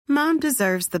Mom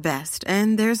deserves the best,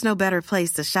 and there's no better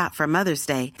place to shop for Mother's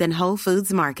Day than Whole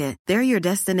Foods Market. They're your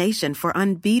destination for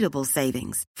unbeatable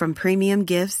savings, from premium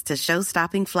gifts to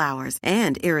show-stopping flowers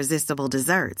and irresistible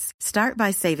desserts. Start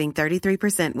by saving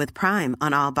 33% with Prime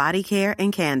on all body care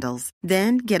and candles.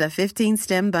 Then get a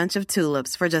 15-stem bunch of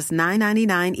tulips for just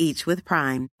 $9.99 each with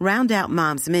Prime. Round out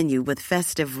Mom's menu with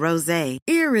festive rosé,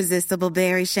 irresistible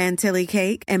berry chantilly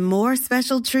cake, and more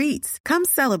special treats. Come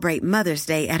celebrate Mother's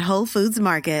Day at Whole Foods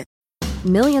Market.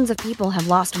 Millions of people have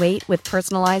lost weight with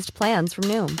personalized plans from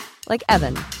Noom. Like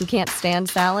Evan, who can't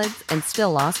stand salads and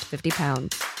still lost 50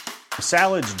 pounds.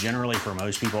 Salads generally for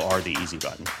most people are the easy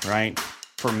button, right?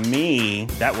 For me,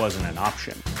 that wasn't an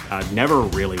option. I never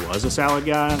really was a salad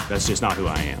guy. That's just not who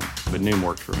I am. But Noom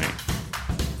worked for me.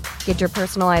 Get your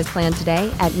personalized plan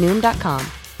today at Noom.com.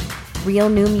 Real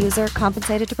Noom user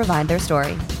compensated to provide their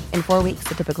story. In 4 weeks,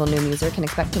 the typical Noom user can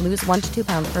expect to lose 1 to 2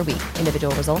 pounds per week.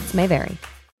 Individual results may vary.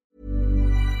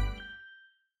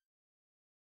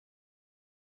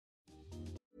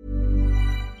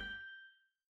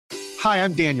 Hi,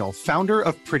 I'm Daniel, founder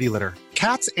of Pretty Litter.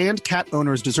 Cats and cat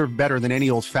owners deserve better than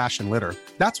any old-fashioned litter.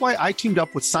 That's why I teamed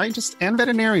up with scientists and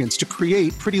veterinarians to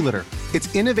create Pretty Litter.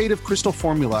 Its innovative crystal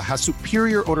formula has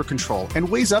superior odor control and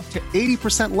weighs up to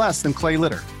 80% less than clay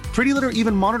litter. Pretty Litter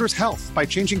even monitors health by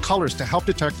changing colors to help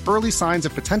detect early signs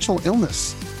of potential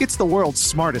illness. It's the world's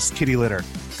smartest kitty litter.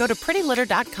 Go to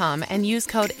prettylitter.com and use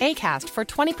code ACAST for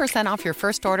 20% off your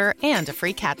first order and a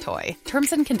free cat toy.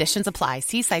 Terms and conditions apply.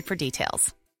 See site for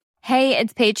details. Hey,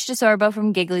 it's Paige DeSorbo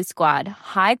from Giggly Squad.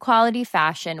 High quality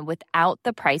fashion without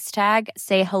the price tag.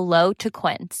 Say hello to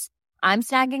Quince. I'm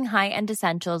snagging high-end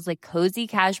essentials like cozy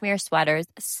cashmere sweaters,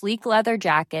 sleek leather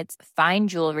jackets, fine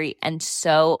jewelry, and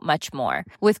so much more.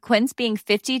 With Quince being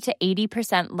 50 to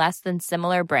 80% less than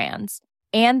similar brands.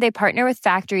 And they partner with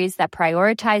factories that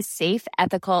prioritize safe,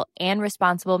 ethical, and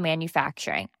responsible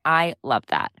manufacturing. I love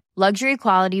that. Luxury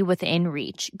quality within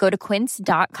reach. Go to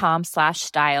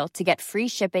quince.com/style to get free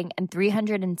shipping and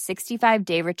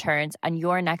 365-day returns on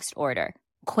your next order.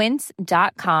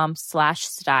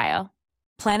 Quince.com/style.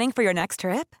 Planning for your next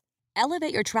trip?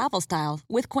 Elevate your travel style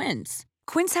with Quince.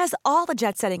 Quince has all the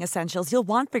jet-setting essentials you'll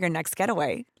want for your next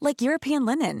getaway, like European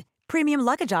linen, premium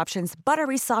luggage options,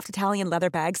 buttery soft Italian leather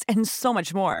bags, and so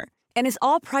much more. And is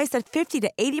all priced at 50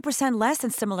 to 80% less than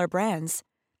similar brands.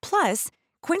 Plus,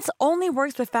 Quince only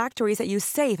works with factories that use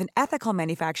safe and ethical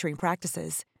manufacturing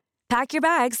practices. Pack your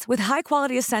bags with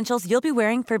high-quality essentials you'll be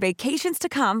wearing for vacations to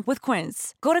come with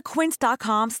Quince. Go to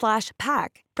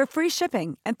quince.com/pack for free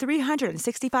shipping and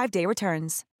 365-day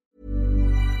returns.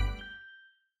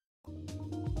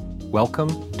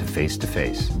 Welcome to Face to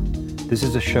Face. This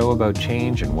is a show about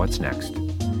change and what's next.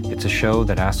 It's a show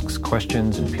that asks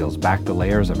questions and peels back the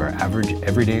layers of our average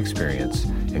everyday experience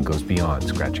and goes beyond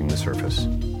scratching the surface.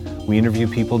 We interview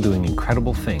people doing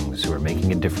incredible things who are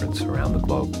making a difference around the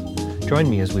globe. Join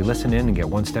me as we listen in and get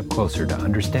one step closer to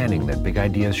understanding that big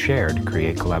ideas shared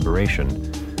create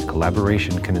collaboration.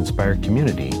 Collaboration can inspire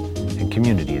community, and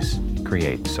communities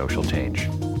create social change.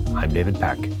 I'm David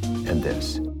Peck, and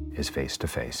this is Face to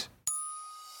Face.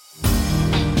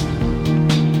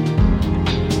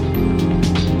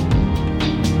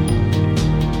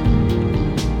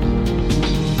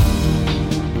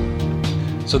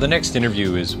 So the next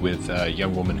interview is with a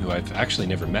young woman who I've actually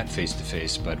never met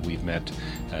face-to-face, but we've met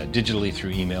digitally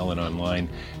through email and online.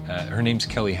 Her name's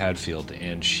Kelly Hadfield,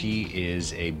 and she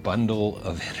is a bundle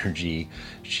of energy.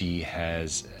 She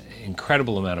has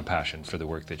incredible amount of passion for the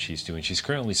work that she's doing. She's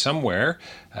currently somewhere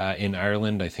in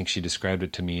Ireland. I think she described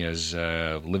it to me as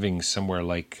living somewhere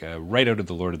like right out of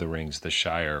the Lord of the Rings, the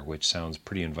Shire, which sounds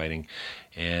pretty inviting.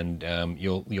 And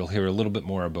you'll hear a little bit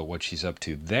more about what she's up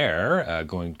to there,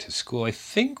 going to school, I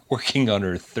think working on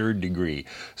her third degree.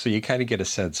 So you kind of get a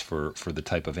sense for the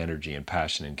type of energy and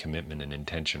passion and commitment and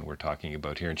intention we're talking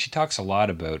about here. And she talks a lot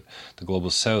about the Global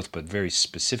South, but very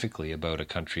specifically about a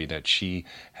country that she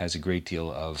has a great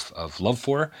deal of love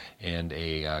for and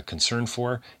a concern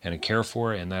for and a care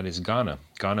for, and that is Ghana.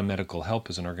 Ghana Medical Help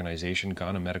is an organization,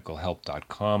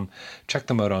 ghanamedicalhelp.com. Check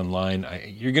them out online.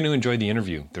 You're going to enjoy the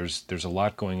interview. There's a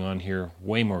lot going on here,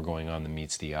 way more going on than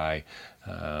meets the eye.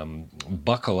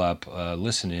 Buckle up,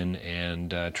 listen in,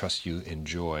 and trust you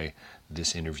enjoy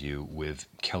this interview with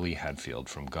Kelly Hadfield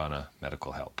from Ghana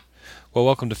Medical Help. Well,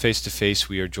 welcome to Face to Face.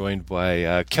 We are joined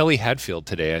by Kelly Hadfield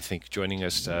today. I think joining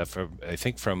us from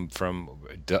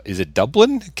is it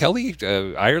Dublin, Kelly?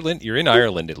 Ireland? You're in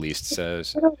Ireland at least.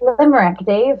 Good old Limerick,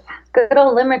 Dave. Good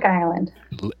old Limerick, Ireland.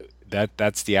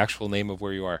 That's the actual name of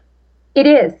where you are. It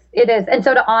is. And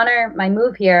so to honor my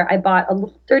move here, I bought a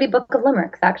dirty book of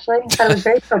limericks, actually. I thought it was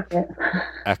very appropriate.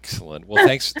 Excellent. Well,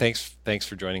 thanks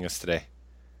for joining us today.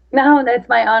 No, it's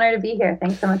my honor to be here.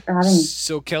 Thanks so much for having me.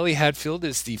 So Kelly Hadfield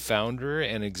is the founder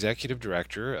and executive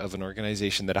director of an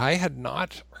organization that I had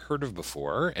not heard of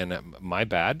before, and my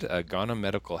bad, Ghana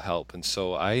Medical Help. And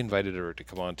so I invited her to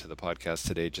come on to the podcast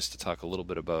today just to talk a little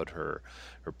bit about her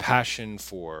passion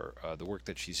for the work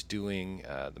that she's doing,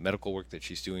 the medical work that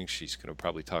she's doing. She's going to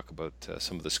probably talk about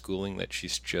some of the schooling that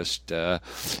she's just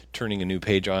turning a new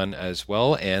page on as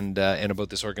well, and about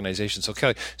this organization. So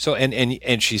Kelly,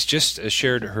 and she's just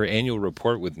shared her annual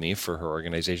report with me for her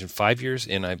organization, 5 years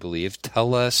in, I believe.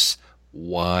 Tell us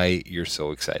why you're so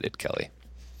excited, Kelly.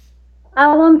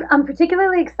 I'm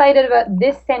particularly excited about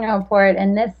this annual report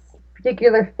and this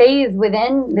particular phase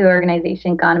within the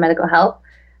organization, Ghana Medical Help,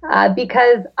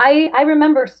 because I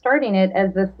remember starting it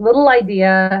as this little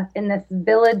idea in this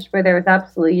village where there was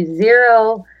absolutely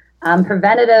zero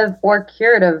preventative or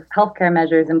curative healthcare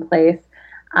measures in place.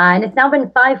 And it's now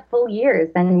been 5 full years,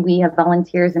 and we have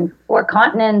volunteers in 4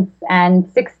 continents,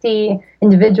 and 60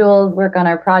 individuals work on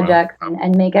our projects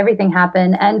and make everything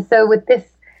happen. And so with this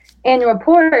annual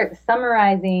report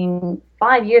summarizing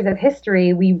 5 years of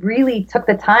history, we really took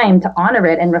the time to honor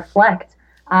it and reflect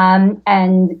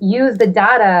and use the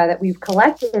data that we've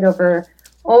collected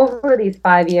over these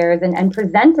 5 years and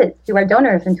present it to our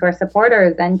donors and to our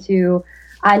supporters and to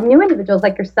new individuals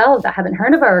like yourselves that haven't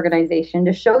heard of our organization,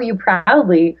 to show you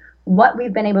proudly what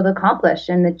we've been able to accomplish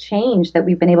and the change that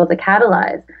we've been able to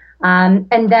catalyze.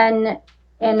 And then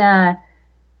in a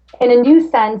new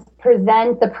sense,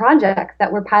 present the projects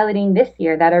that we're piloting this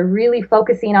year that are really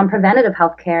focusing on preventative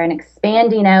healthcare and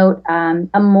expanding out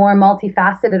a more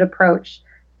multifaceted approach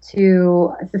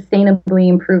to sustainably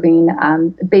improving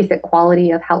basic quality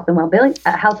of health and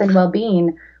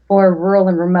well-being for rural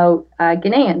and remote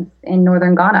Ghanaians in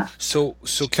northern Ghana. So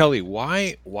Kelly,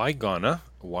 why Ghana?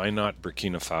 Why not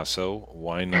Burkina Faso?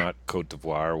 Why not Cote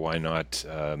d'Ivoire? Why not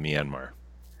Myanmar?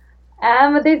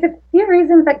 There's a few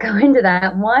reasons that go into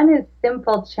that. One is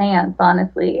simple chance,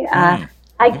 honestly.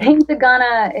 I came to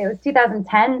Ghana, it was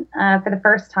 2010 for the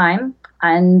first time,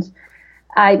 and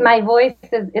my voice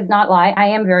is not lie. I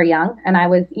am very young, and I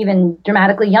was even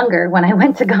dramatically younger when I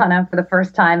went to Ghana for the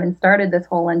first time and started this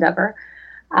whole endeavor.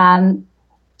 And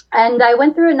I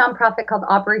went through a nonprofit called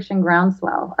Operation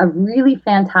Groundswell, a really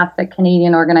fantastic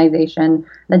Canadian organization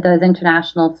that does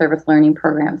international service learning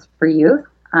programs for youth.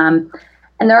 And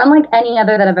they're unlike any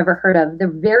other that I've ever heard of. They're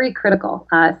very critical.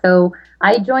 So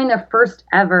I joined their first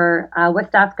ever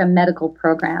West Africa medical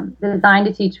program designed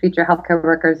to teach future healthcare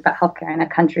workers about healthcare in a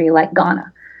country like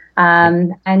Ghana.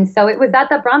 And so it was that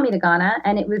brought me to Ghana,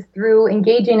 and it was through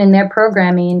engaging in their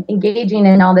programming, engaging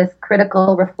in all this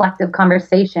critical, reflective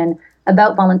conversation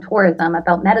about voluntourism,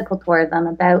 about medical tourism,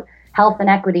 about health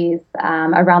inequities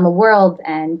around the world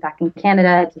and back in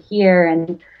Canada to here.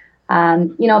 And,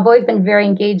 I've always been very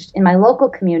engaged in my local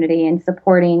community in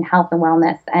supporting health and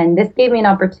wellness. And this gave me an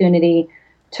opportunity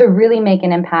to really make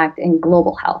an impact in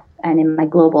global health and in my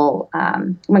global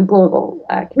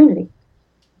community.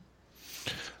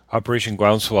 Operation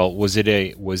Groundswell, was it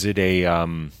a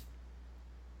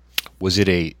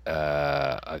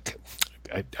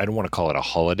I don't want to call it a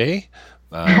holiday.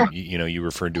 You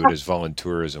referred to it as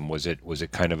voluntourism. Was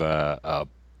it kind of a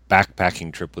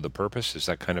backpacking trip with a purpose? Is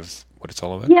that kind of what it's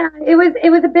all about? Yeah, it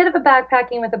was a bit of a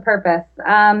backpacking with a purpose.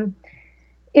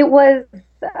 It was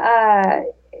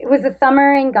a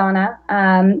summer in Ghana.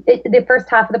 The first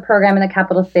half of the program in the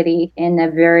capital city in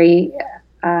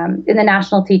the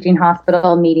National Teaching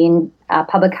Hospital, meeting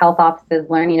public health offices,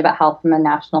 learning about health from a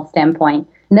national standpoint.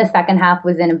 And the second half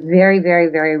was in a very, very,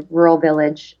 very rural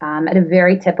village at a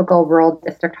very typical rural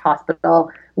district hospital,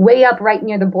 way up right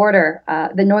near the border,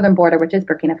 the northern border, which is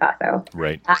Burkina Faso.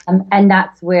 Right. And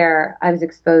that's where I was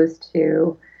exposed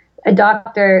to a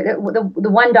doctor, the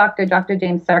one doctor, Dr.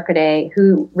 James Sarkodie,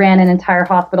 who ran an entire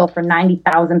hospital for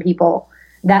 90,000 people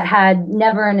that had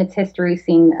never in its history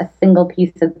seen a single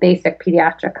piece of basic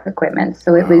pediatric equipment.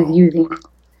 So it was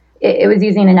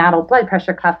using an adult blood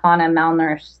pressure cuff on a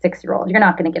malnourished 6-year-old. You're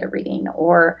not going to get a reading,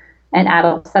 or an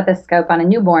adult stethoscope on a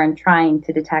newborn trying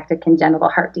to detect a congenital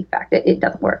heart defect. It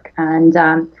doesn't work. And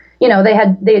they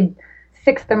had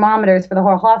 6 thermometers for the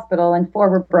whole hospital, and 4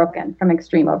 were broken from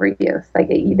extreme overuse. Like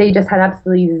they just had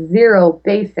absolutely zero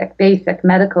basic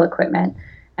medical equipment.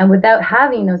 And without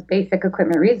having those basic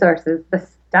equipment resources, the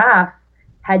staff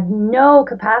had no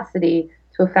capacity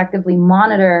to effectively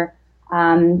monitor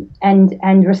and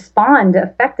respond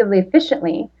effectively,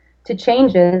 efficiently to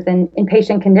changes in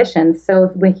patient conditions.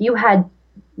 So if you had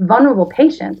vulnerable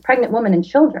patients, pregnant women and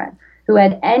children, who who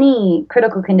had any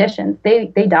critical conditions, they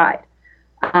died.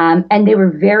 And they were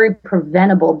very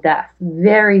preventable deaths,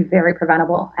 very, very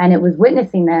preventable. And it was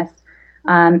witnessing this,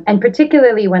 and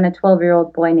particularly when a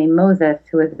 12-year-old boy named Moses,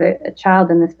 who was a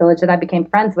child in this village that I became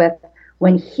friends with,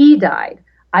 when he died,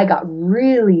 I got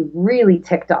really, really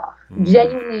ticked off,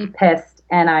 genuinely pissed,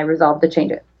 and I resolved to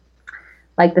change it.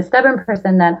 Like the stubborn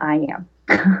person that I am.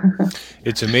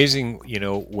 It's amazing,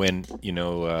 when,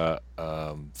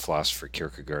 philosopher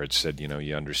Kierkegaard said,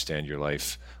 you understand your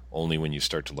life only when you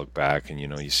start to look back and,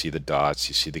 you see the dots,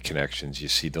 you see the connections, you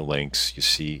see the links, you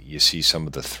see some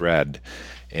of the thread.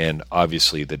 And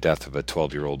obviously the death of a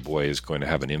 12-year-old boy is going to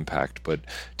have an impact. But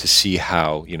to see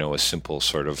how, a simple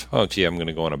sort of, oh, gee, I'm going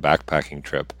to go on a backpacking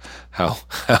trip, how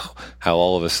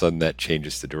all of a sudden that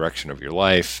changes the direction of your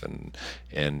life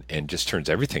and just turns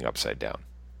everything upside down.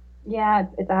 Yeah,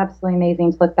 it's absolutely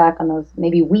amazing to look back on those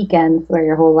maybe weekends where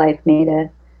your whole life made a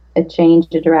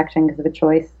change, a direction because of a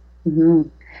choice. Mm-hmm.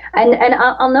 And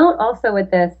I'll note also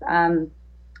with this,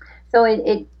 so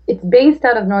it's based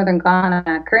out of northern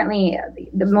Ghana. Currently,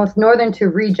 the most northern two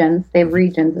regions, they have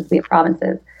regions as we have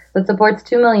provinces, so it supports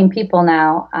 2 million people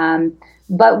now.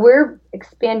 But we're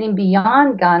expanding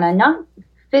beyond Ghana, not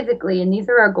physically, and these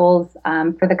are our goals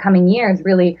for the coming years,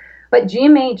 really. But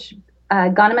GMH,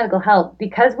 Ghana Medical Health,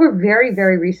 because we're very,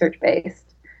 very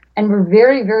research-based and we're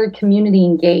very, very community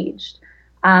engaged.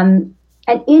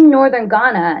 And in northern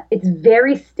Ghana, it's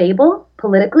very stable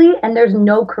politically, and there's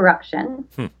no corruption,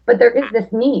 but there is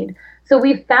this need. So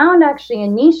we found actually a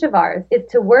niche of ours is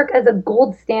to work as a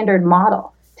gold standard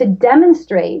model to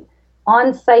demonstrate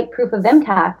on-site proof of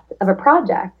impact of a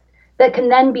project that can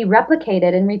then be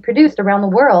replicated and reproduced around the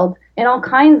world in all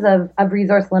kinds of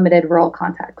resource-limited rural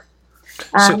contexts.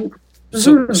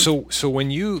 So when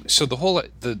the whole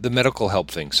the medical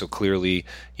help thing, so clearly,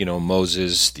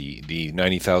 Moses, the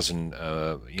 90,000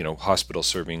 hospital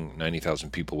serving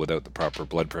 90,000 people without the proper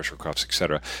blood pressure cuffs,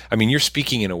 etc. I mean, you're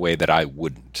speaking in a way that I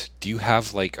wouldn't. Do you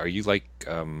have are you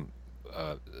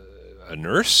a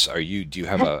nurse? Do you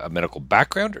have a medical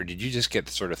background, or did you just get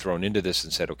sort of thrown into this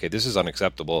and said, okay, this is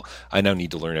unacceptable, I now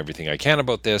need to learn everything I can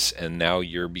about this, and now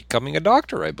you're becoming a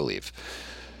doctor, I believe?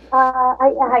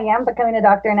 I am becoming a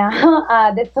doctor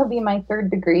now. This will be my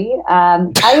third degree.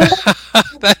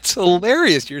 That's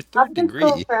hilarious. Your third degree.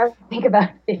 I've been for, I think,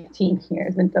 about 15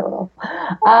 years in total.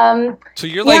 So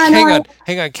you're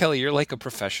hang on, Kelly. You're like a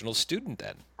professional student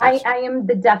then. I am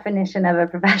the definition of a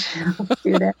professional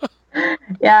student.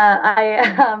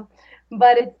 Yeah,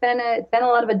 but it's been a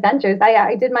lot of adventures.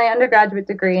 I did my undergraduate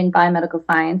degree in biomedical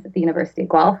science at the University of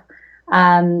Guelph.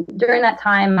 During that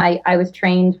time, I was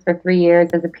trained for 3 years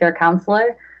as a peer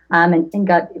counselor and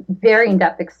got very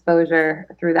in-depth exposure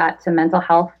through that to mental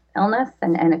health illness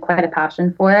and quite a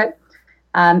passion for it.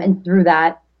 And through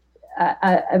that,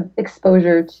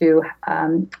 exposure to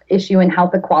issue and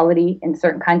health equality in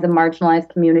certain kinds of marginalized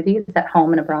communities at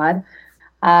home and abroad.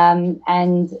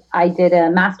 And I did a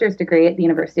master's degree at the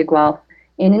University of Guelph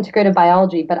in integrative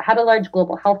biology, but it had a large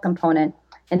global health component.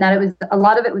 And that a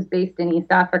lot of it was based in East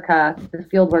Africa. The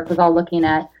field work was all looking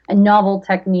at a novel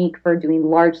technique for doing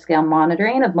large-scale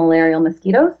monitoring of malarial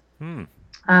mosquitoes.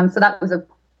 So that was a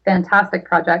fantastic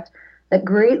project that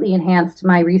greatly enhanced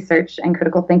my research and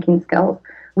critical thinking skills,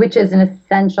 which is an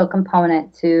essential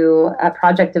component to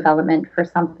project development for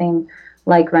something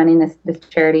like running this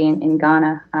charity in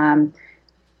Ghana.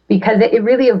 Because it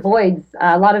really avoids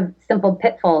a lot of simple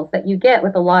pitfalls that you get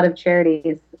with a lot of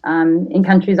charities in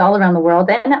countries all around the world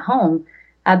and at home,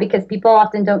 because people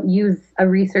often don't use a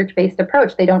research-based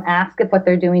approach. They don't ask if what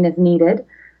they're doing is needed.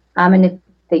 And if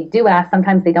they do ask,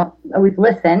 sometimes they don't always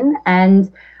listen.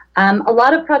 And a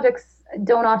lot of projects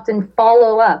don't often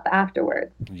follow up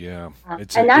afterwards. Yeah.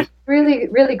 And that's really,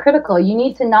 really critical. You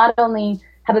need to not only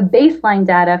have a baseline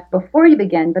data before you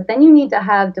begin, but then you need to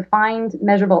have defined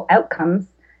measurable outcomes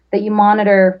that you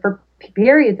monitor for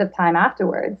periods of time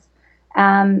afterwards.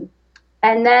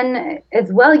 And then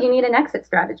as well, you need an exit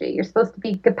strategy. You're supposed to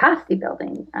be capacity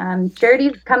building.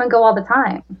 Charities come and go all the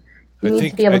time. You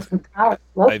need to be able to empower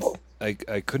locals. I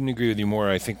couldn't agree with you more.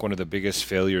 I think one of the biggest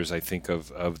failures,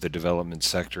 of the development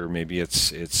sector, maybe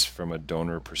it's from a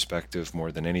donor perspective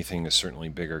more than anything, is certainly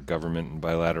bigger government and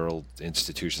bilateral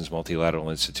institutions, multilateral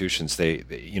institutions. They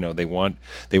want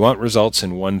results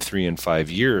in 1, 3, and 5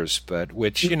 years, but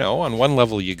which, on one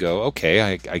level you go, okay,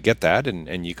 I get that,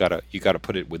 and you gotta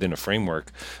put it within a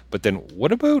framework. But then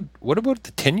what about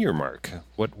the 10-year mark?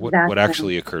 What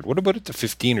actually occurred? What about at the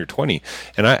 15 or 20?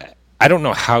 And I don't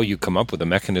know how you come up with a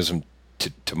mechanism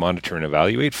to monitor and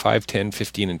evaluate 5, 10,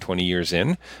 15, and 20 years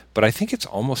in, but I think it's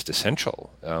almost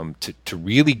essential to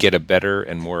really get a better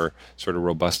and more sort of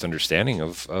robust understanding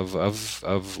of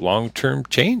long-term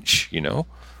change,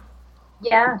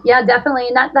 Yeah, definitely.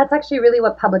 And that's actually really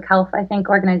what public health, I think,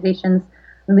 organizations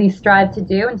really strive to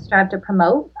do and strive to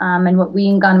promote, and what we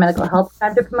in Ghana Medical Health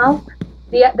strive to promote.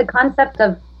 The concept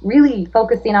of really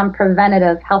focusing on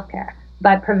preventative healthcare.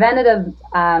 By preventative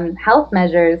health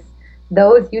measures,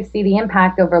 those you see the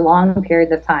impact over long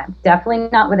periods of time. Definitely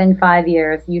not within 5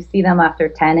 years. You see them after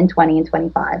 10 and 20 and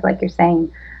 25, like you're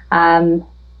saying. And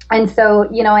so,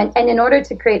 and in order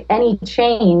to create any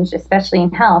change, especially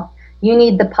in health, you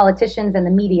need the politicians and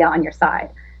the media on your side.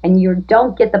 And you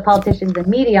don't get the politicians and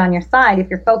media on your side if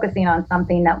you're focusing on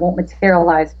something that won't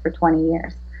materialize for 20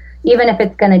 years, even if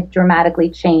it's going to dramatically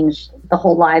change the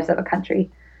whole lives of a country.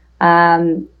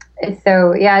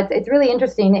 So, yeah, it's really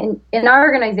interesting. In our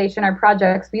organization, our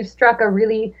projects, we've struck a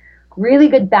really, really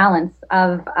good balance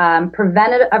of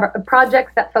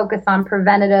projects that focus on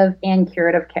preventative and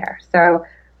curative care. So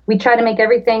we try to make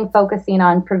everything focusing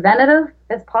on preventative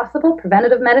as possible,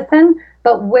 preventative medicine,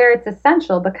 but where it's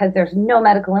essential, because there's no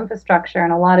medical infrastructure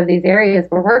in a lot of these areas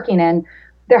we're working in,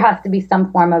 there has to be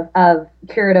some form of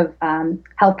curative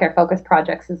healthcare focused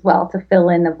projects as well to fill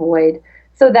in the void,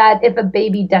 so that if a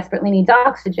baby desperately needs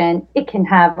oxygen, it can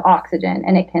have oxygen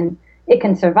and it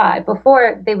can survive.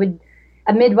 Before,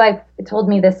 a midwife told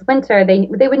me this winter, they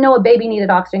would know a baby needed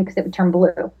oxygen because it would turn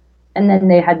blue, and then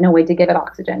they had no way to give it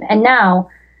oxygen. And now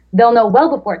they'll know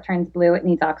well before it turns blue it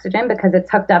needs oxygen because it's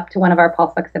hooked up to one of our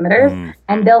pulse oximeters,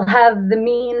 and they'll have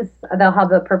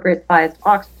the appropriate sized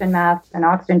oxygen mask and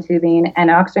oxygen tubing and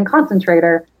an oxygen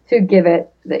concentrator to give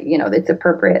it its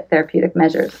appropriate therapeutic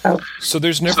measures. So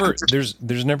there's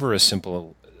never a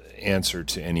simple answer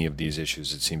to any of these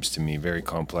issues. It seems to me very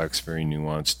complex, very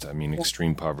nuanced. I mean,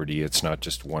 extreme poverty, it's not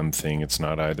just one thing. It's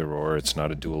not either or. It's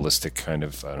not a dualistic kind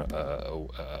of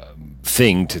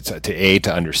thing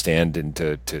to understand and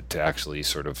to actually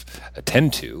sort of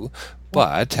attend to.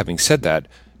 But having said that,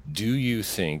 do you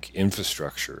think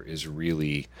infrastructure is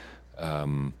really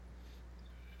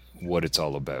what it's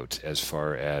all about as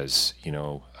far as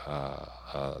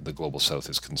the global south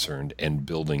is concerned, and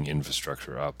building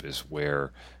infrastructure up is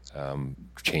where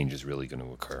change is really going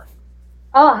to occur?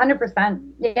 Oh, 100%.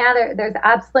 Yeah, there's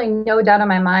absolutely no doubt in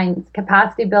my mind.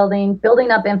 Capacity building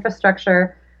up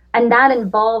infrastructure, and that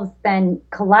involves then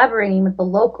collaborating with the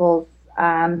locals,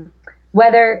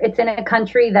 whether it's in a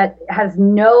country that has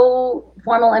no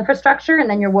formal infrastructure, and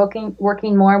then you're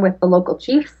working more with the local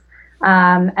chiefs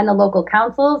and the local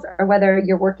councils, or whether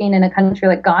you're working in a country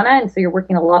like Ghana, and so you're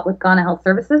working a lot with Ghana Health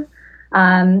Services,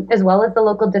 as well as the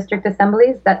local district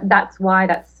assemblies. That's why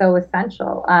that's so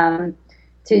essential,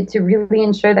 to really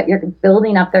ensure that you're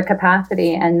building up their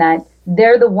capacity and that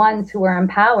they're the ones who are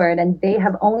empowered and they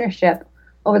have ownership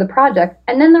over the project.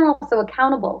 And then they're also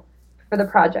accountable for the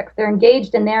projects. They're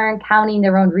engaged and they're counting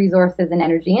their own resources and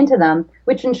energy into them,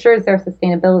 which ensures their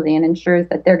sustainability and ensures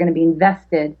that they're going to be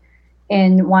invested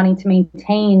in wanting to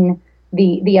maintain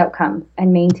the outcomes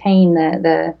and maintain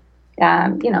the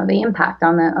impact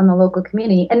on the local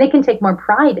community. And they can take more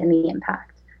pride in the impact.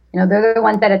 They're the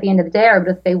ones that at the end of the day are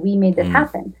able to say, we made this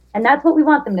happen. And that's what we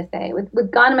want them to say.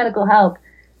 With Ghana Medical Health,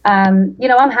 I'm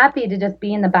happy to just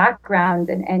be in the background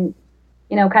and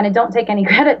kind of don't take any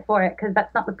credit for it, because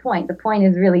that's not the point. The point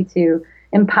is really to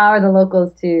empower the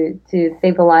locals to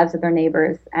save the lives of their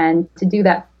neighbors, and to do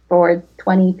that for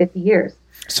 20, 50 years.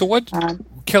 So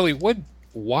Kelly,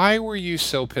 why were you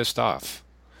so pissed off?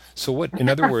 So in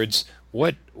other words,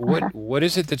 what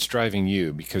is it that's driving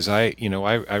you? Because I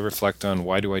reflect on,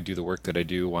 why do I do the work that I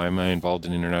do? Why am I involved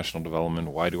in international development?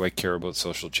 Why do I care about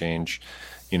social change?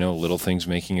 Little things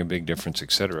making a big difference,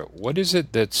 etc. What is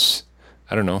it that's,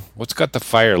 I don't know, what's got the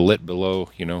fire lit below,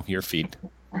 your feet?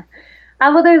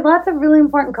 Well, there's lots of really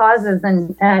important causes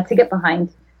and to get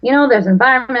behind. There's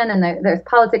environment and there's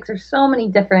politics. There's so many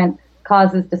different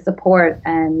causes to support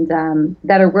and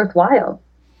that are worthwhile.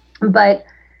 But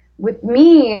with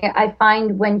me, I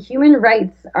find when human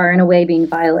rights are in a way being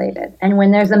violated, and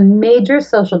when there's a major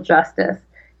social justice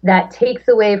that takes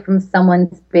away from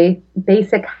someone's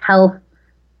basic health,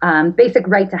 basic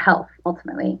right to health,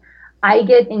 ultimately, I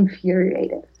get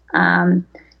infuriated. And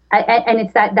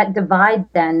it's that divide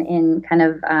then in kind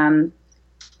of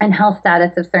and health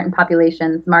status of certain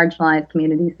populations, marginalized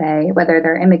communities, say, whether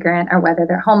they're immigrant or whether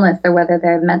they're homeless or whether they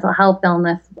have mental health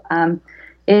illness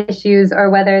issues, or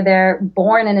whether they're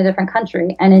born in a different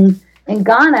country. And in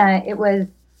Ghana, it was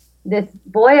this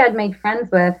boy I'd made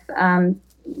friends with,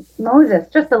 Moses,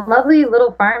 just a lovely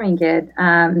little farming kid,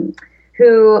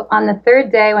 who on the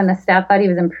third day when the staff thought he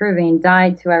was improving,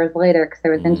 died 2 hours later because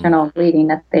there was internal bleeding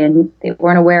that they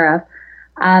weren't aware of.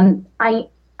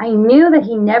 I knew that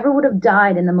he never would have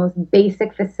died in the most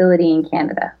basic facility in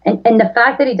Canada. And the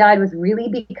fact that he died was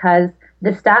really because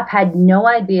the staff had no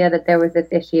idea that there was this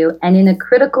issue. And in a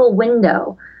critical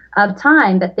window of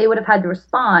time that they would have had to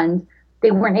respond, they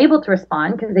weren't able to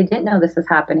respond because they didn't know this was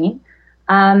happening.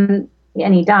 And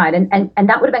he died. And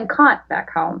that would have been caught back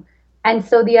home. And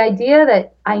so the idea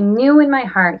that I knew in my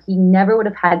heart he never would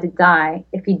have had to die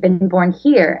if he'd been born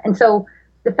here. And so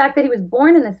the fact that he was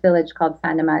born in this village called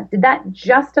Sandema, did that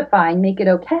justify and make it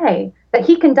okay that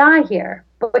he can die here,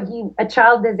 but a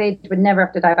child his age would never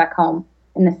have to die back home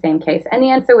in the same case? And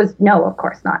the answer was no, of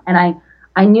course not. And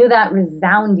I knew that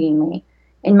resoundingly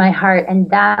in my heart, and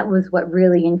that was what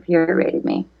really infuriated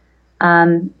me.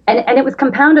 And it was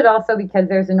compounded also because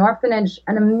there's an orphanage,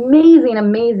 an amazing,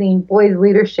 amazing boys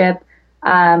leadership,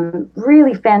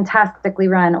 really fantastically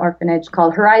run orphanage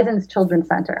called Horizons Children's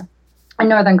Center in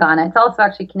Northern Ghana. It's also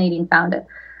actually Canadian founded.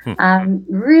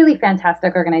 Really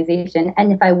fantastic organization.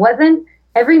 And if I wasn't,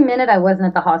 every minute I wasn't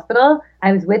at the hospital,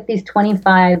 I was with these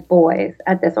 25 boys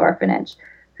at this orphanage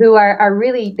who are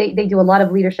really, they do a lot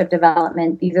of leadership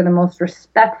development. These are the most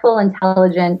respectful,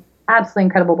 intelligent, absolutely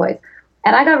incredible boys.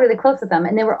 And I got really close with them,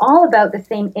 and they were all about the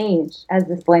same age as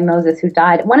this boy Moses who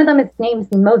died. One of them, his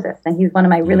name's Moses, and he's one of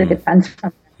my really good friends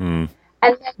from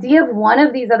And the idea of one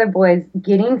of these other boys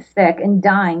getting sick and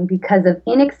dying because of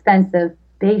inexpensive,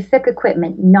 basic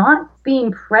equipment not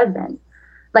being present,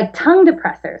 like tongue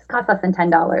depressors cost less than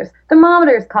 $10,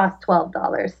 thermometers cost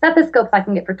 $12, stethoscopes I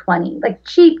can get for $20, like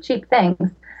cheap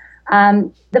things.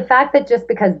 The fact that just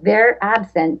because they're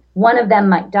absent, one of them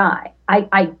might die,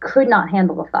 I could not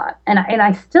handle the thought. And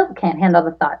I still can't handle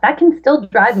the thought. That can still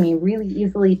drive me really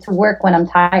easily to work when I'm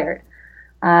tired.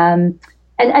 And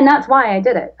that's why I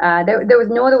did it. There was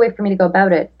no other way for me to go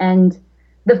about it. And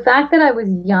the fact that I was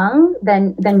young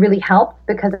then really helped,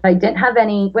 because I didn't have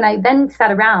any, when I then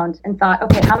sat around and thought,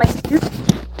 okay, how am I going to do this?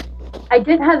 I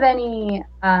didn't have any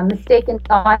mistaken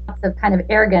thoughts of kind of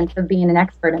arrogance of being an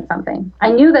expert in something.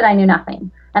 I knew that I knew nothing.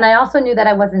 And I also knew that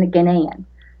I wasn't a Ghanaian.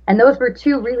 And those were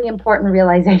two really important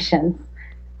realizations,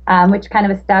 which kind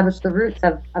of established the roots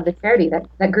of the charity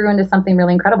that grew into something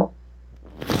really incredible.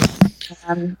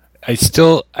 I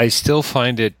still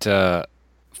find it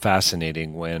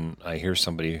fascinating when I hear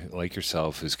somebody like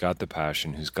yourself who's got the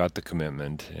passion, who's got the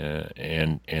commitment,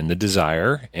 and the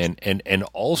desire, and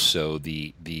also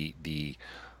the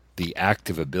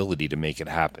active ability to make it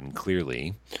happen,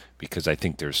 clearly, because I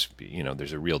think there's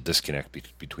a real disconnect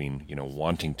between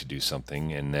wanting to do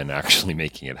something and then actually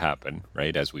making it happen,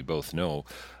 right? As we both know.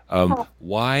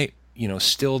 Why?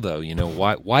 Still though,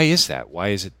 why is that? Why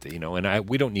is it, and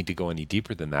we don't need to go any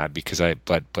deeper than that, because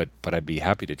but I'd be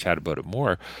happy to chat about it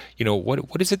more.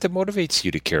 What is it that motivates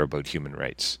you to care about human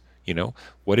rights?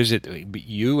 What is it,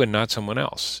 you and not someone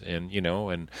else? And,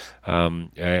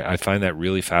 I find that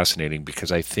really fascinating,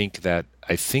 because I think,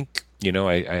 I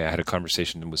had a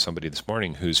conversation with somebody this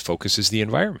morning whose focus is the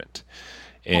environment,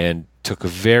 and took a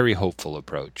very hopeful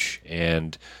approach,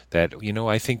 and that,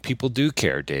 I think people do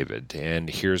care, David, and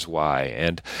here's why.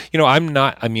 And, I'm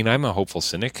a hopeful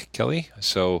cynic, Kelly,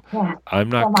 so yeah, I'm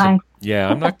not,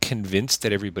 I'm not convinced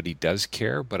that everybody does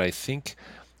care, but I think,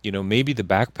 maybe the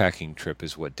backpacking trip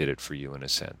is what did it for you in a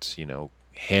sense,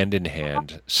 hand in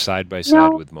hand, side by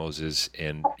side with Moses,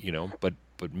 and, but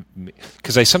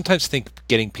because I sometimes think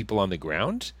getting people on the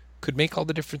ground could make all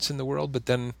the difference in the world, but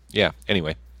then,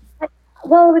 anyway.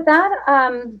 Well, with that,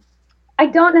 I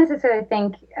don't necessarily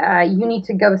think you need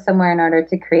to go somewhere in order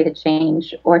to create a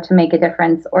change or to make a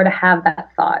difference or to have that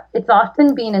thought. It's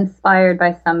often being inspired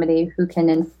by somebody who can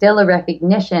instill a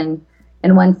recognition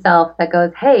in oneself that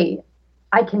goes, hey,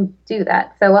 I can do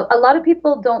that. So a lot of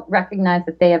people don't recognize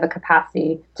that they have a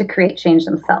capacity to create change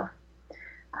themselves.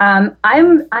 I'm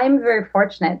very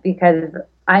fortunate because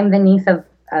I'm the niece of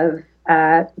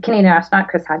Canadian astronaut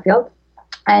Chris Hadfield,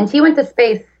 and he went to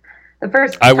space the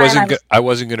first time. I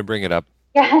wasn't going to bring it up.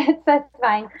 Yeah, that's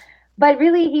fine. But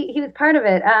really, he was part of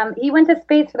it. He went to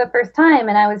space for the first time,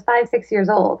 and I was 5-6 years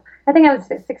old. I think I was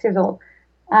 6 years old.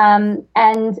 And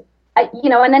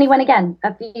then he went again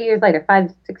a few years later,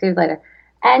 5-6 years later.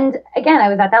 And again, I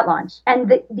was at that launch. And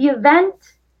the event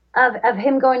of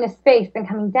him going to space and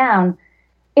coming down,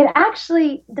 it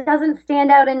actually doesn't stand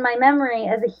out in my memory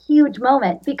as a huge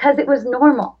moment, because it was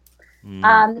normal.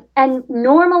 And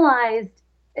normalized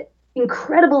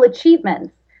incredible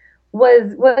achievements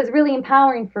was really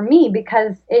empowering for me,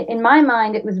 because in my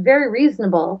mind it was very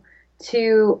reasonable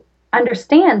to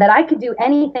understand that I could do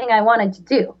anything I wanted to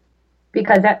do,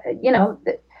 because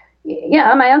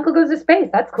yeah, my uncle goes to space.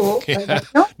 That's cool. Yeah.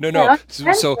 No.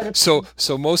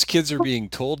 So most kids are being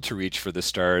told to reach for the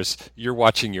stars. You're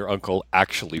watching your uncle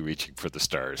actually reaching for the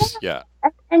stars. Yeah.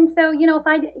 And so,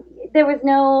 there was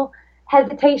no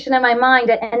hesitation in my mind,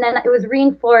 and then it was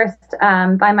reinforced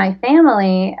by my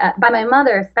family, by my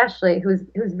mother especially, who's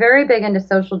very big into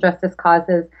social justice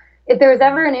causes. If there was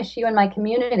ever an issue in my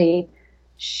community,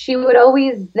 she would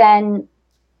always then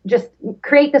just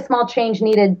create the small change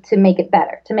needed to make it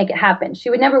better, to make it happen. She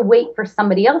would never wait for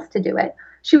somebody else to do it.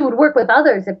 She would work with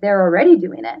others if they're already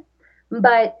doing it.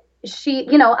 But she,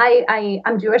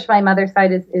 I'm Jewish. My mother's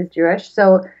side is Jewish.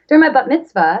 So during my bat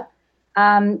mitzvah,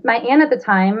 my aunt at the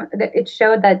time, it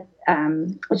showed that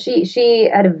she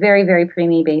had a very, very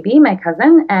preemie baby, my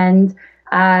cousin. And,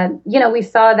 we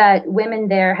saw that women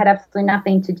there had absolutely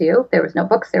nothing to do. There was no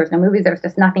books, there was no movies, there was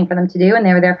just nothing for them to do. And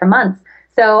they were there for months.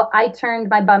 So I turned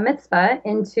my bar mitzvah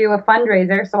into a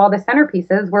fundraiser. So all the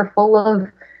centerpieces were full of,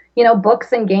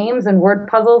 books and games and word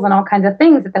puzzles and all kinds of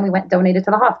things that then we went donated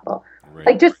to the hospital. Right.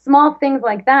 Like just small things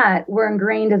like that were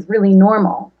ingrained as really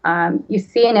normal. You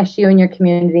see an issue in your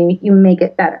community, you make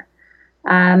it better.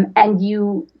 And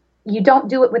you don't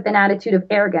do it with an attitude of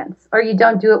arrogance, or you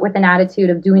don't do it with an attitude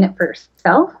of doing it for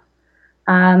yourself.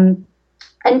 And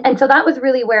so that was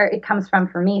really where it comes from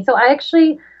for me. So I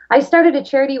started a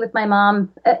charity with my mom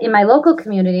in my local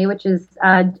community, which is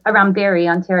around Barrie,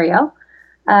 Ontario.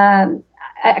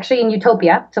 Actually in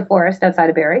Utopia, it's a forest outside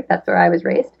of Barrie. That's where I was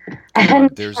raised. And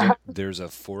there's a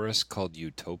forest called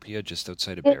Utopia just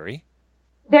outside of Barrie?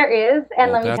 There is,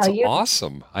 and let me tell you. That's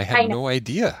awesome. I had no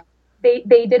idea.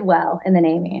 They did well in the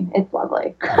naming. It's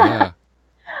lovely. Yeah.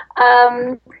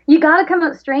 You got to come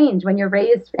out strange when you're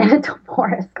raised in a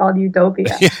forest called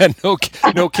Utopia. Yeah,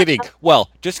 no kidding.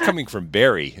 Well, just coming from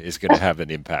Barrie is going to have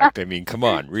an impact. I mean, come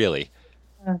on, really.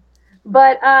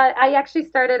 But I actually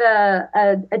started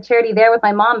a charity there with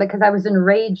my mom because I was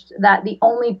enraged that the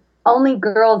only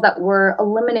girls that were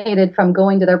eliminated from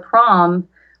going to their prom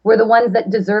were the ones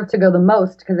that deserved to go the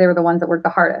most because they were the ones that worked the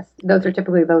hardest. Those are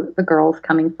typically the girls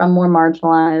coming from more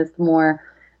marginalized, more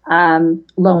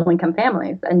low-income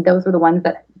families. And those were the ones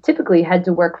that typically had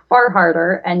to work far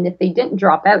harder. And if they didn't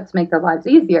drop out to make their lives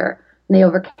easier, and they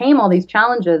overcame all these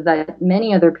challenges that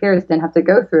many of their peers didn't have to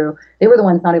go through, they were the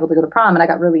ones not able to go to prom. And I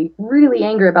got really, really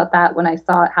angry about that when I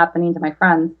saw it happening to my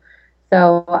friends.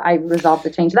 So I resolved to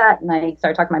change that. And I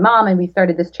started talking to my mom, and we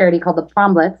started this charity called the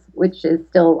Promblitz, which is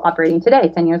still operating today,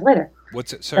 10 years later.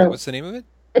 What's the name of it?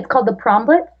 It's called the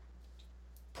Promblitz.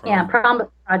 Yeah, Promblitz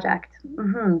Project.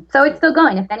 Mm-hmm. So it's still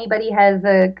going. If anybody has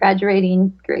a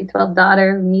graduating grade 12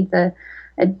 daughter who needs a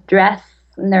dress,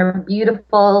 and they're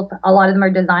beautiful, a lot of them are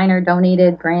designer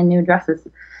donated brand new dresses.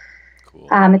 Cool.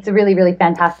 It's a really, really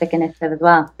fantastic initiative as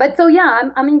well. But so yeah,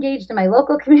 I'm engaged in my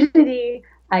local community.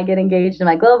 I get engaged in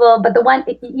my global, but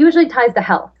it usually ties to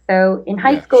health. So in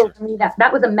high school, sure. For me,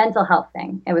 that was a mental health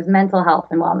thing. It was mental health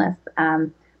and wellness.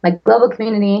 My global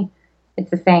community,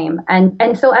 it's the same.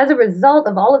 And so as a result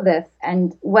of all of this,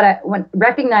 and when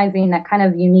recognizing that kind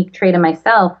of unique trait in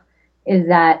myself is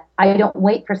that I don't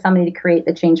wait for somebody to create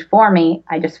the change for me.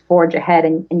 I just forge ahead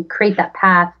and create that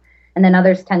path, and then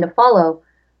others tend to follow.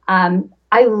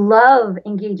 I love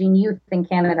engaging youth in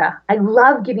Canada. I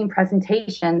love giving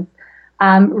presentations.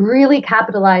 Really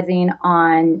capitalizing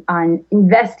on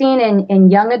investing in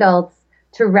young adults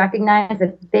to recognize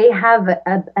that they have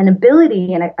an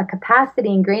ability and a capacity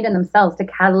ingrained in themselves to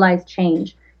catalyze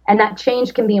change. And that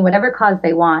change can be in whatever cause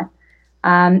they want.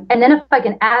 And then if I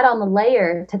can add on the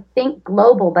layer to think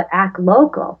global but act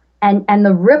local, and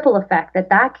the ripple effect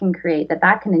that can create,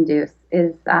 that can induce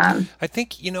is... I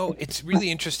think, it's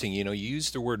really interesting. You use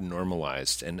the word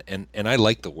normalized, and I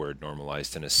like the word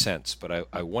normalized in a sense, but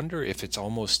I wonder if it's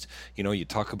almost, you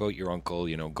talk about your uncle,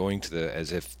 going to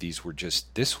as if this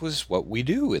was what we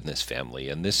do in this family,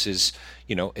 and this is,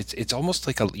 it's almost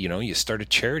like you start a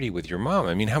charity with your mom.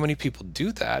 I mean, how many people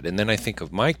do that? And then I think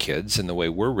of my kids and the way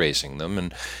we're raising them,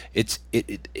 and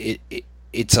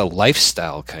it's a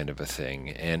lifestyle kind of a thing,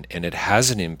 and it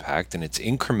has an impact, and it's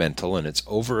incremental, and it's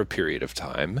over a period of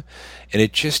time. And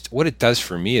what it does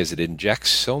for me is it injects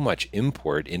so much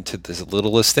import into the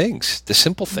littlest things, the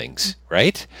simple things,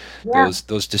 right? Yeah.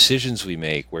 Those decisions we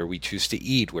make, where we choose to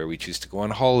eat, where we choose to go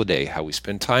on holiday, how we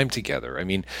spend time together. I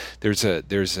mean, there's a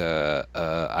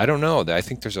I don't know, I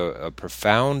think there's a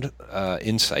profound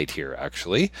insight here,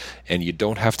 actually, and you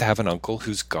don't have to have an uncle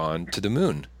who's gone to the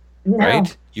moon. No.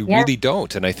 Right? You really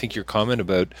don't. And I think your comment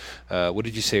about, what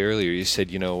did you say earlier? You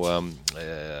said, a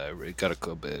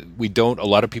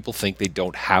lot of people think they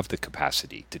don't have the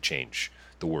capacity to change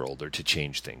the world or to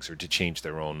change things or to change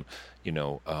their own,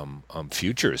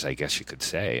 futures, I guess you could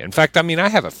say. In fact, I mean, I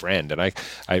have a friend, and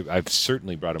I've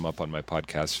certainly brought him up on my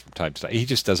podcast from time to time. He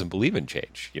just doesn't believe in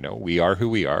change. We are who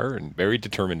we are, and very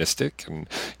deterministic, and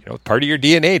part of your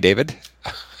DNA, David.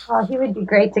 Oh, he would be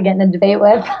great to get in a debate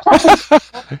with.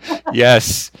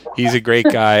 Yes, he's a great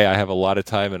guy. I have a lot of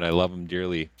time, and I love him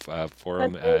dearly for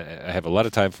him. I have a lot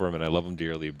of time for him, and I love him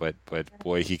dearly. But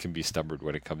boy, he can be stubborn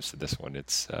when it comes to this one.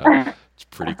 It's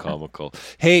pretty comical.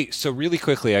 Hey, so really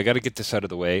quickly, I got to get this out of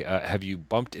the way. Have you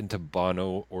bumped into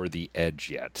Bono or The Edge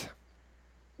yet?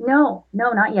 No,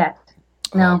 not yet.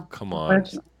 No. Oh, come on.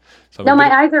 So my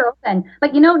eyes are open.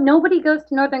 But nobody goes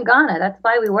to Northern Ghana. That's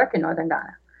why we work in Northern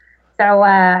Ghana. So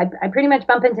I pretty much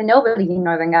bump into nobody in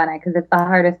Northern Ghana because it's the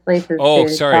hardest places. Oh,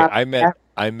 sorry, I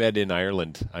met in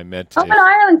Ireland. In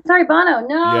Ireland. Sorry, Bono.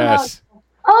 No. Yes. No.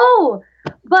 Oh,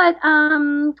 but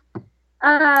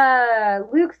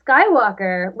Luke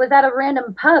Skywalker was at a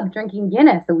random pub drinking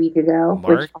Guinness a week ago.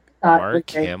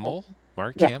 Mark Hamill.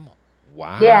 Mark Hamill.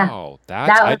 Wow. Yeah.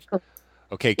 That was cool.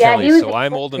 Okay, Kelly. So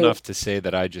I'm old enough to say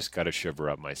that I just got a shiver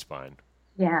up my spine.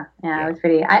 Yeah, it was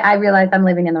pretty. I realized I'm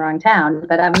living in the wrong town,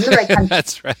 but I'm in the right country.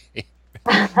 That's right.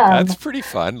 That's pretty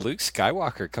fun. Luke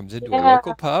Skywalker comes into a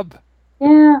local pub.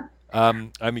 Yeah.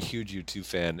 I'm a huge U2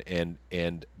 fan,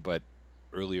 but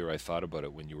earlier I thought about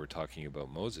it when you were talking about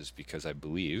Moses, because I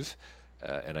believe,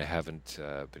 and I haven't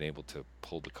been able to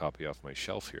pull the copy off my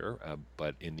shelf here,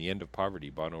 but in The End of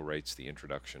Poverty, Bono writes the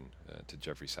introduction to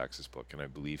Jeffrey Sachs's book, and I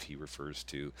believe he refers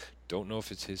to, don't know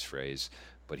if it's his phrase,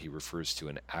 but he refers to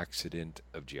an accident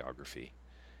of geography.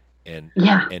 And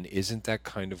isn't that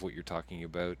kind of what you're talking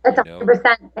about? That's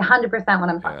 100% what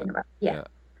I'm talking about. Yeah.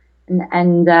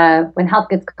 And when health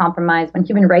gets compromised, when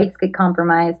human rights get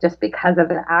compromised just because of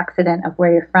an accident of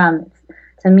where you're from, it's,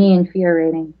 to me,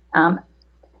 infuriating. And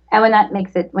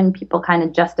when people kind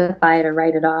of justify it or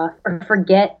write it off or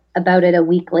forget about it a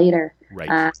week later.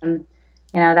 Right.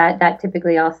 That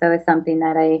typically also is something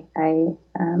that I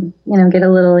get a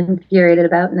little infuriated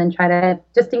about, and then try to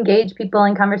just engage people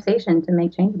in conversation to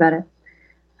make change about it.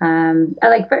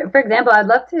 For example, I'd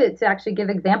love to actually give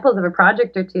examples of a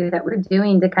project or two that we're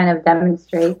doing to kind of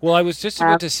demonstrate. Well, I was just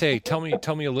about to say, tell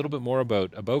me a little bit more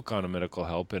about Ghana Medical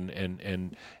Help, and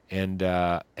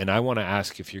I want to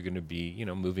ask if you're going to be,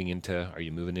 moving into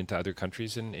other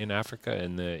countries in Africa,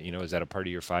 and is that a part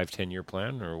of your 5-10 year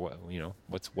plan, or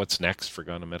what, what's next for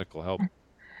Ghana Medical Help?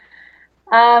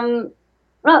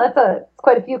 Well, that's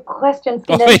quite a few questions.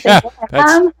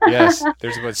 Yes,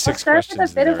 there's about 6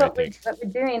 questions in there, I think. What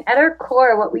we're doing at our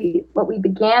core, what we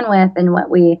began with, and what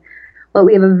we have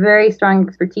a very strong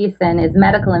expertise in, is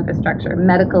medical infrastructure,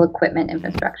 medical equipment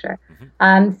infrastructure.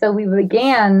 Mm-hmm. So we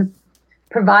began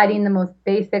providing the most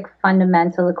basic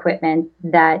fundamental equipment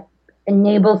that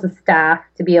enables the staff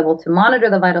to be able to monitor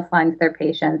the vital signs of their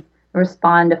patients,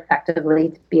 respond effectively,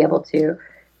 to be able to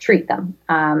treat them,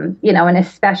 and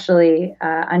especially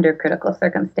under critical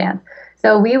circumstance.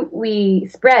 So we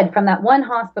spread from that one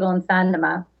hospital in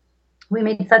Sandema. We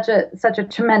made such a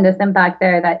tremendous impact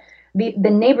there that the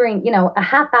neighboring, a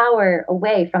half hour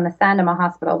away from the Sandema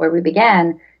hospital where we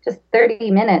began, just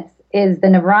 30 minutes, is the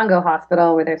Navrongo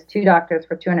Hospital, where there's 2 doctors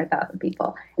for 200,000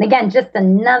 people. And again, just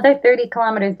another 30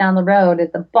 kilometers down the road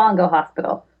is the Bongo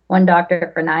Hospital, 1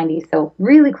 doctor for 90. So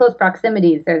really close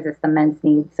proximities, there's this immense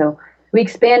need. So we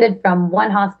expanded from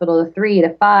 1 hospital to 3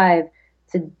 to 5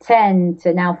 to 10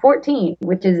 to now 14,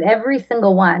 which is every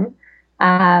single one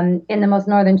in the most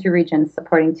northern 2 regions,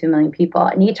 supporting 2 million people.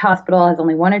 And each hospital has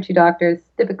only 1 or 2 doctors,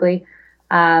 typically.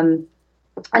 And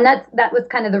that was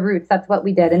kind of the roots. That's what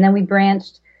we did. And then we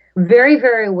branched, very,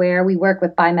 very aware. We work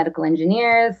with biomedical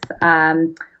engineers.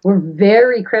 We're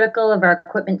very critical of our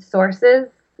equipment sources,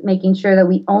 making sure that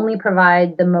we only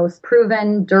provide the most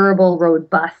proven, durable,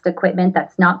 robust equipment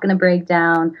that's not going to break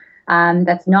down,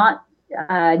 that's not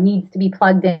needs to be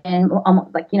plugged in.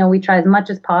 We try as much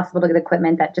as possible to get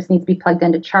equipment that just needs to be plugged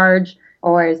in to charge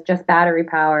or is just battery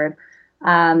powered.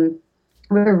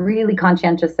 We're really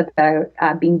conscientious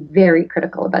about being very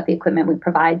critical about the equipment we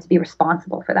provide, to be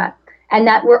responsible for that. And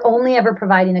that we're only ever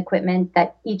providing equipment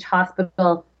that each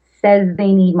hospital says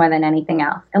they need more than anything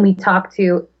else. And we talk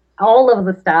to all of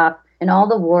the staff in all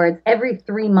the wards every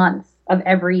 3 months of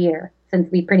every year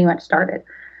since we pretty much started.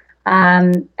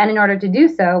 And in order to do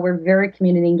so, we're very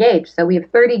community engaged. So we have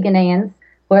 30 Ghanaians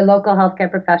who are local healthcare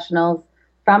professionals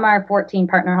from our 14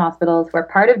 partner hospitals who are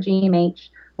part of GMH,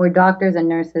 who are doctors and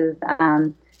nurses,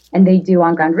 and they do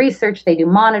on-ground research, they do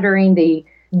monitoring,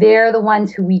 they're the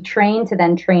ones who we train to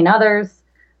then train others.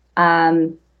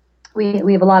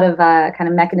 we have a lot of kind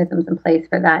of mechanisms in place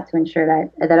for that to ensure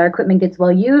that our equipment gets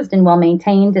well used and well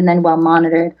maintained and then well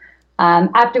monitored.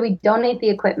 After we donate the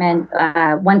equipment,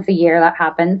 once a year that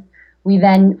happens, we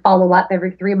then follow up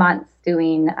every 3 months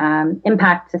doing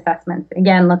impact assessments.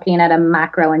 Again, looking at a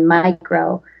macro and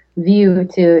micro view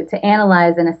to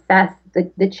analyze and assess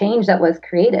the change that was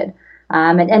created.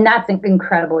 And that's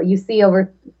incredible. You see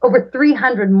over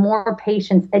 300 more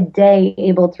patients a day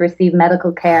able to receive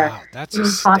medical care. Wow, that's in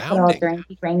astounding. hospitals during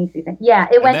peak rainy season. Yeah,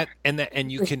 it went.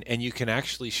 And you can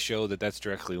actually show that that's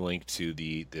directly linked to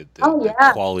the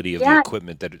yeah. quality of the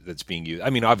equipment that's being used. I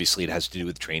mean, obviously it has to do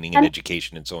with training and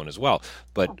education and so on as well,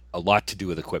 but a lot to do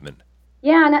with equipment.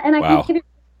 Yeah, and I can give you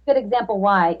a good example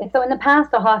why. So in the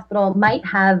past, a hospital might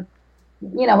have,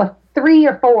 a 3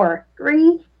 or 4,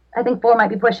 I think 4 might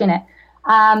be pushing it,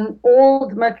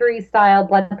 old Mercury-style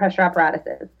blood pressure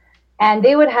apparatuses. And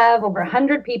they would have over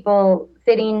 100 people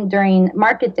sitting during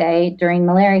market day, during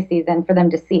malaria season, for them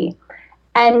to see.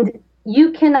 And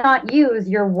you cannot use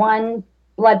your one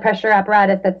blood pressure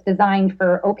apparatus that's designed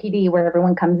for OPD, where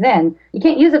everyone comes in. You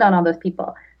can't use it on all those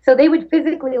people. So they would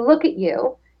physically look at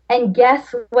you and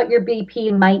guess what your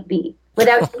BP might be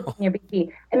without taking your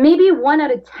BP. And maybe 1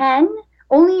 out of 10,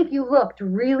 only if you looked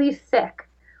really sick,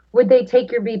 would they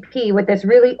take your BP with this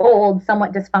really old,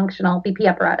 somewhat dysfunctional BP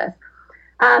apparatus.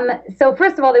 So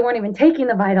first of all, they weren't even taking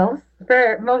the vitals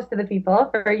for most of the people,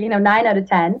 for 9 out of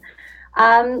 10.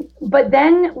 But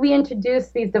then we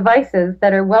introduced these devices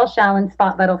that are Welsh Allyn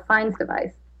Spot Vital Signs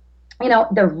device.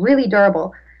 They're really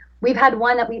durable. We've had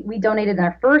one that we donated in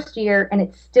our first year, and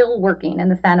it's still working in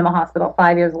the San Diego Hospital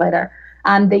 5 years later.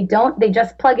 They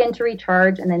just plug in to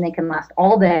recharge, and then they can last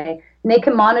all day. And they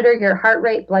can monitor your heart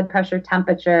rate, blood pressure,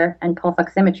 temperature, and pulse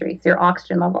oximetry, so your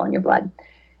oxygen level in your blood.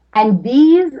 And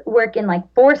these work in like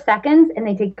 4 seconds, and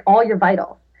they take all your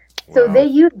vitals. Wow. So they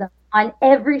use them on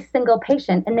every single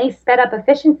patient, and they sped up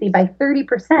efficiency by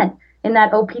 30% in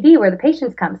that OPD where the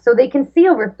patients come. So they can see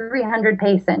over 300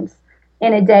 patients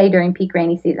in a day during peak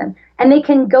rainy season. And they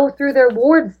can go through their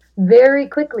wards very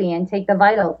quickly and take the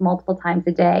vitals multiple times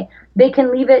a day. They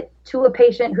can leave it to a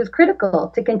patient who's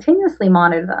critical to continuously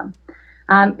monitor them.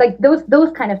 Like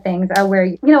those kind of things are where,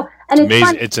 and it's amazing.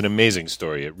 Fun. It's an amazing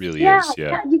story. It really is.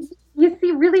 Yeah. You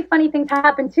see really funny things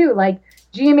happen too. Like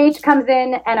GMH comes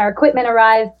in and our equipment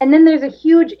arrives, and then there's a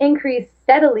huge increase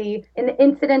steadily in the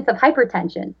incidence of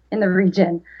hypertension in the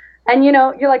region. And,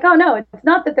 you're like, oh, no, it's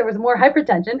not that there was more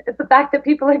hypertension. It's the fact that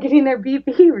people are getting their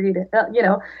BP reading,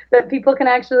 that people can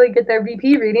actually get their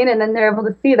BP reading, and then they're able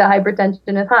to see the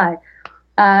hypertension is high.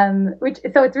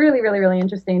 So it's really, really, really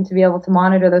interesting to be able to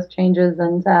monitor those changes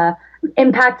and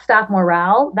impact staff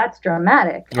morale. That's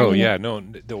dramatic.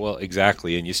 Well,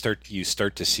 exactly. And you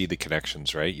start to see the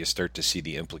connections, right? You start to see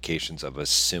the implications of a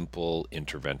simple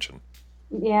intervention.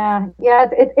 Yeah.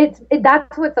 It's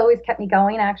that's what's always kept me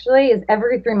going. Actually, is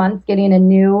every 3 months getting a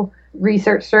new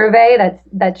research survey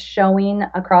that's showing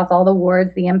across all the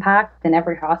wards the impact in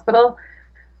every hospital.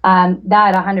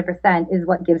 That 100% is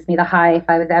what gives me the high if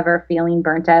I was ever feeling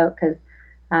burnt out, because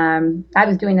I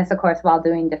was doing this, of course, while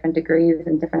doing different degrees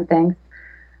and different things.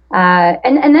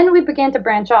 And then we began to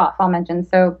branch off, I'll mention.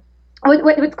 So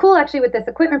what's cool actually with this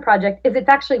equipment project is it's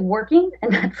actually working,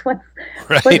 and that's what's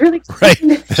really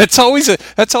right. That's always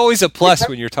a plus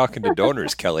when you're talking to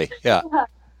donors, Kelly. Yeah.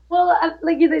 Well,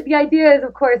 the idea is,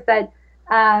 of course, that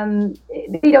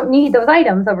they don't need those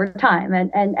items over time,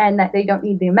 and that they don't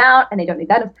need the amount, and they don't need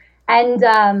that.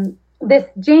 And this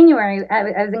January, I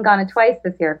was in Ghana twice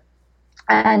this year,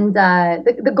 and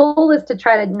the goal is to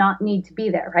try to not need to be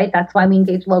there, right? That's why we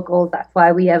engage locals. That's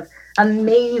why we have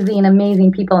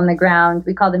amazing people on the ground.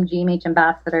 We call them GMH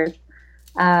ambassadors.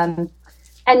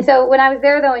 And so when I was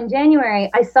there, though, in January,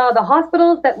 I saw the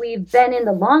hospitals that we've been in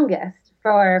the longest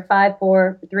for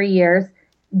 3 years.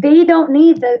 They don't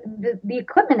need the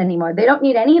equipment anymore. They don't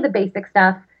need any of the basic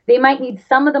stuff. They might need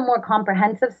some of the more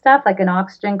comprehensive stuff, like an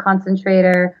oxygen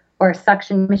concentrator or a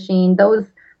suction machine. Those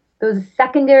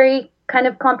secondary kind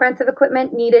of comprehensive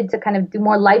equipment needed to kind of do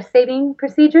more life-saving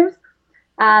procedures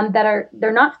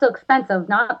they're not still expensive,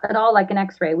 not at all like an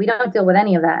X-ray. We don't deal with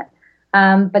any of that,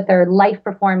 but they're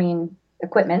life-performing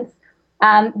equipments.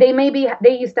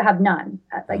 They used to have none.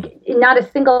 Like not a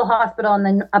single hospital in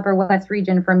the Upper West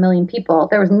region for 1 million people.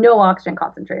 There was no oxygen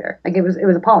concentrator. Like it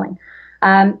was appalling.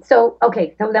 So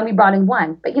then we brought in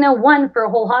one. But one for a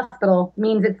whole hospital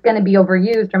means it's going to be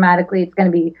overused dramatically. It's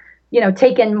going to be,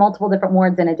 taken multiple different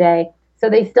wards in a day. So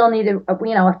they still needed,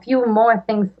 a few more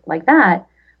things like that.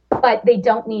 But they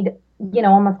don't need,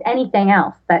 almost anything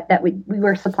else that we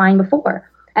were supplying before.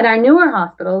 And our newer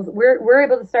hospitals, we're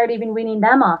able to start even weaning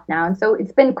them off now. And so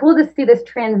it's been cool to see this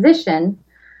transition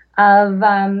of,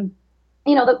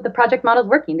 the project model is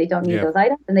working. They don't need those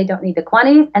items, and they don't need the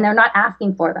quantities, and they're not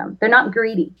asking for them. They're not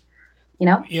greedy.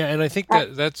 Yeah, and I think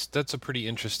that's a pretty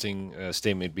interesting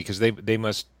statement, because they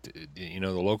must, the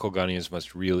local Ghanaians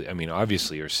must really,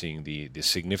 obviously are seeing the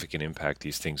significant impact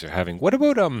these things are having. What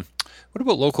about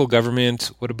local government?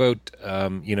 What about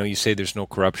you say there's no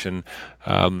corruption?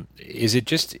 Is it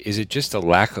just a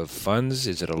lack of funds?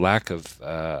 Is it a lack of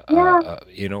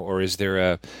or is there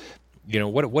a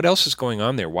what else is going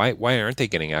on there? Why aren't they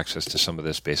getting access to some of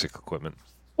this basic equipment?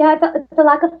 Yeah, it's a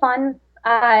lack of funds.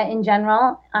 In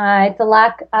general, it's a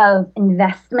lack of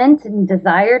investment and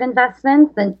desired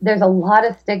investment. There's a lot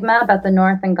of stigma about the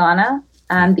North in Ghana.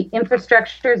 The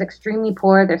infrastructure is extremely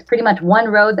poor. There's pretty much one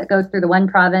road that goes through the one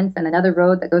province and another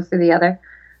road that goes through the other.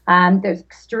 There's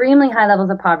extremely high levels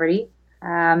of poverty.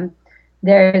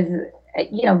 There's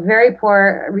very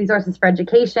poor resources for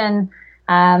education.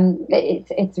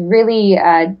 It's really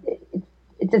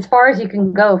it's as far as you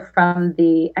can go from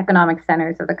the economic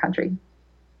centers of the country.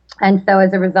 And so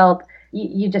as a result,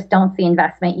 you just don't see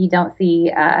investment. You don't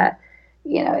see,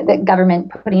 the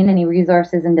government putting any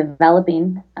resources in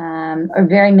developing, or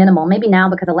very minimal. Maybe now,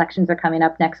 because elections are coming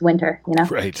up next winter,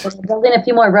 Right. They're building a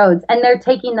few more roads, and they're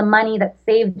taking the money that's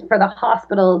saved for the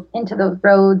hospitals into those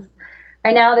roads.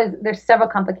 Right now, there's several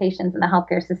complications in the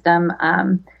healthcare system.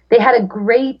 They had a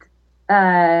great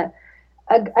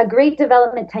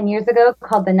development 10 years ago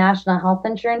called the National Health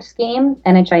Insurance Scheme,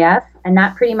 NHIS, and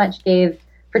that pretty much gave,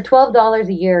 for $12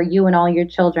 a year, you and all your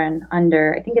children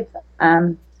under, I think it's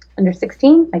under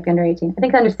 16, might be under 18, I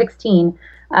think under 16,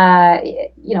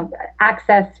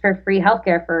 access for free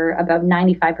healthcare for about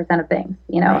 95% of things.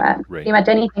 Right. Pretty much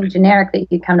anything generic that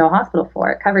you come to a hospital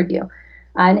for, it covered you.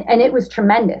 And it was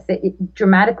tremendous. It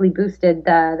dramatically boosted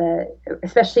the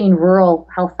especially in rural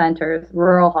health centers,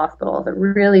 rural hospitals. It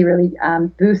really, really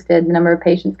boosted the number of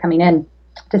patients coming in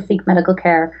to seek medical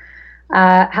care.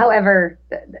 However,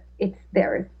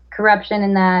 there is corruption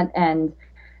in that, and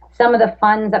some of the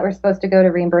funds that were supposed to go to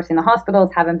reimbursing the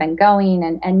hospitals haven't been going,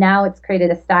 and now it's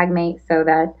created a stalemate so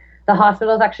that the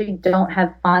hospitals actually don't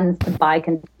have funds to buy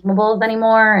consumables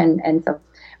anymore. And so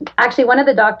actually one of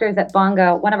the doctors at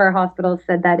Bonga, one of our hospitals,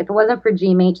 said that if it wasn't for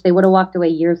GMH, they would have walked away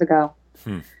years ago.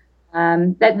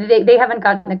 That they haven't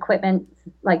gotten equipment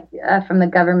from the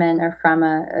government or from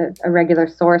a regular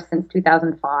source since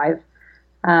 2005.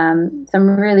 Some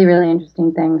really, really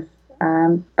interesting things.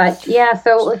 But yeah,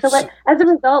 so as a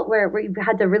result, we've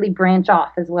had to really branch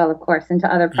off as well, of course,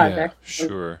 into other projects. Yeah,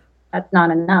 sure. That's not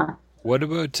enough. What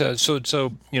about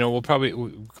we're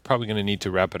probably going to need to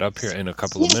wrap it up here in a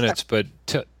couple of minutes. But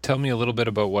tell me a little bit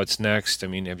about what's next.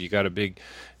 Have you got a big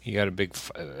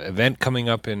event coming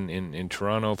up in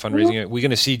Toronto, fundraising? Are we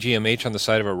going to see GMH on the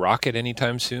side of a rocket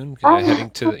anytime soon? Heading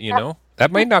to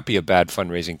that might not be a bad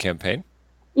fundraising campaign.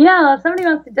 Yeah, if somebody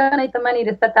wants to donate the money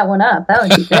to set that one up, that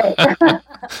would be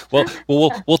great.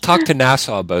 We'll talk to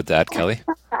NASA about that, Kelly.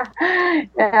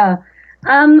 Yeah.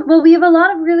 Well, we have a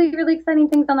lot of really, really exciting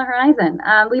things on the horizon.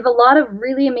 We have a lot of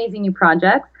really amazing new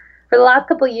projects. For the last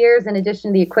couple of years, in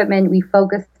addition to the equipment, we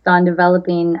focused on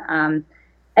developing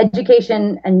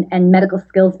education and medical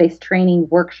skills-based training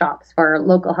workshops for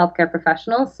local healthcare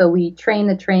professionals. So we train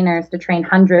the trainers to train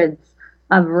hundreds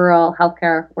of rural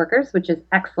healthcare workers, which is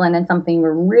excellent and something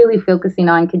we're really focusing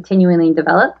on continually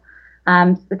develop.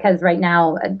 Because right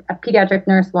now, a pediatric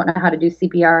nurse won't know how to do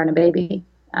CPR on a baby.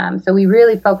 So we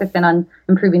really focus in on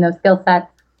improving those skill sets.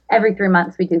 Every 3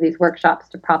 months, we do these workshops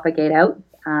to propagate out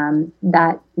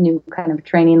that new kind of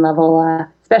training level,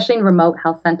 especially in remote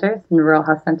health centers and rural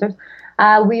health centers.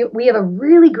 We have a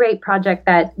really great project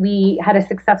that we had a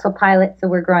successful pilot, so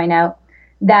we're growing out,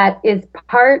 that is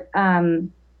part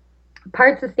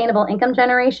sustainable income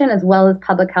generation as well as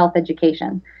public health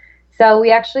education. So we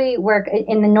actually work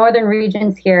in the northern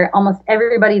regions here. Almost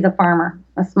everybody's a farmer,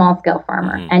 a small-scale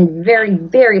farmer, and very,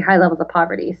 very high levels of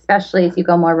poverty, especially as you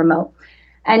go more remote.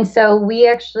 And so we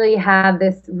actually have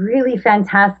this really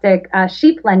fantastic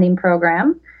sheep lending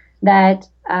program that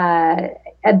a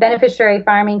beneficiary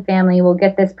farming family will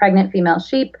get this pregnant female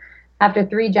sheep. After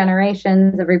 3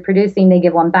 generations of reproducing, they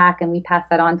give one back, and we pass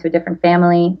that on to a different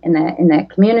family in the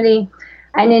community.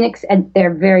 And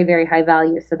they're very, very high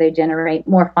value, so they generate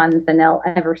more funds than they'll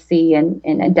ever see in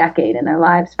a decade in their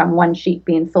lives from one sheep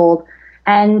being sold.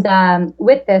 And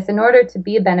with this, in order to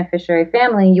be a beneficiary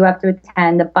family, you have to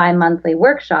attend a bi-monthly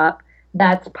workshop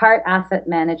that's part asset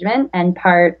management and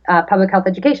part public health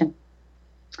education.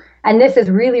 And this is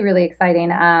really, really exciting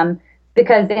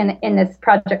because in this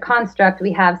project construct,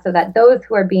 we have so that those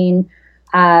who are being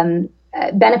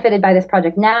benefited by this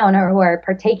project now and who are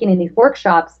partaking in these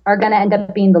workshops are going to end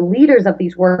up being the leaders of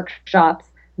these workshops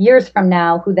years from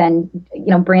now who then,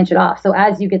 branch it off. So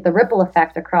as you get the ripple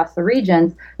effect across the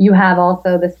regions, you have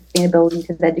also the sustainability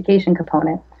to the education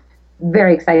component.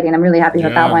 Very exciting. I'm really happy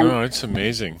about that one. No, it's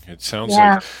amazing. It sounds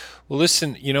like... Well,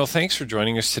 listen, thanks for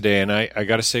joining us today. And I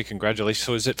got to say congratulations.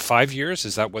 So is it 5 years?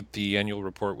 Is that what the annual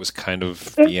report was kind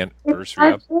of the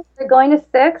anniversary of? We're going to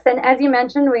 6. And as you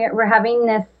mentioned, we're having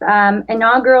this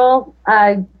inaugural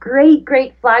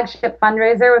great flagship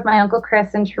fundraiser with my Uncle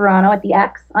Chris in Toronto at the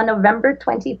X on November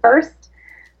 21st.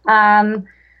 I'm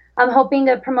hoping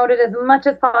to promote it as much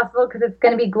as possible because it's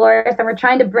going to be glorious. And we're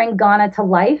trying to bring Ghana to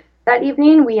life that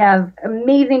evening. We have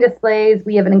amazing displays.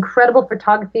 We have an incredible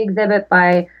photography exhibit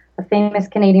by a famous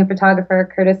Canadian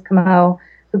photographer, Curtis Camo,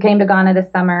 who came to Ghana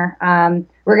this summer.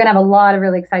 We're going to have a lot of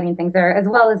really exciting things there, as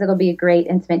well as it'll be a great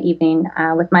intimate evening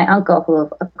with my uncle, who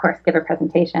will, of course, give a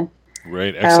presentation.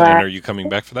 Right. Excellent. Are you coming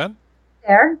back for that?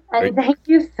 There. And Thank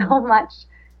you so much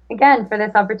again for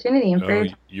this opportunity.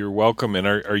 And you're welcome. And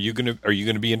are you going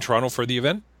to be in Toronto for the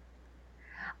event?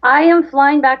 I am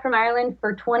flying back from Ireland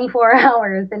for 24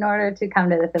 hours in order to come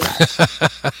to this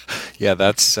event. Yeah,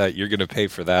 that's you're going to pay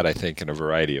for that, I think, in a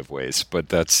variety of ways. But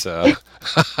that's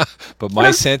but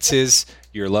my sense is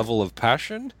your level of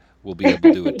passion will be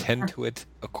able to attend to it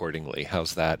accordingly.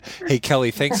 How's that? Hey,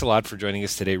 Kelly, thanks a lot for joining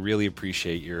us today. Really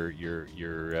appreciate your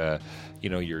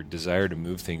desire to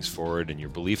move things forward and your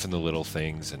belief in the little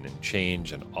things and in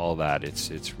change and all that.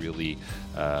 It's really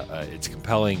it's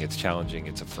compelling, it's challenging,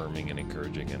 it's affirming and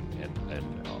encouraging and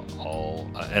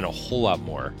a whole lot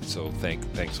more. So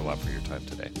thanks a lot for your time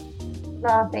today.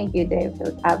 No, thank you, Dave. It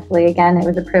was absolutely, again, it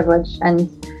was a privilege. And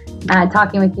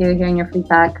talking with you, hearing your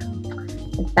feedback,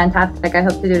 it's fantastic. I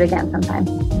hope to do it again sometime.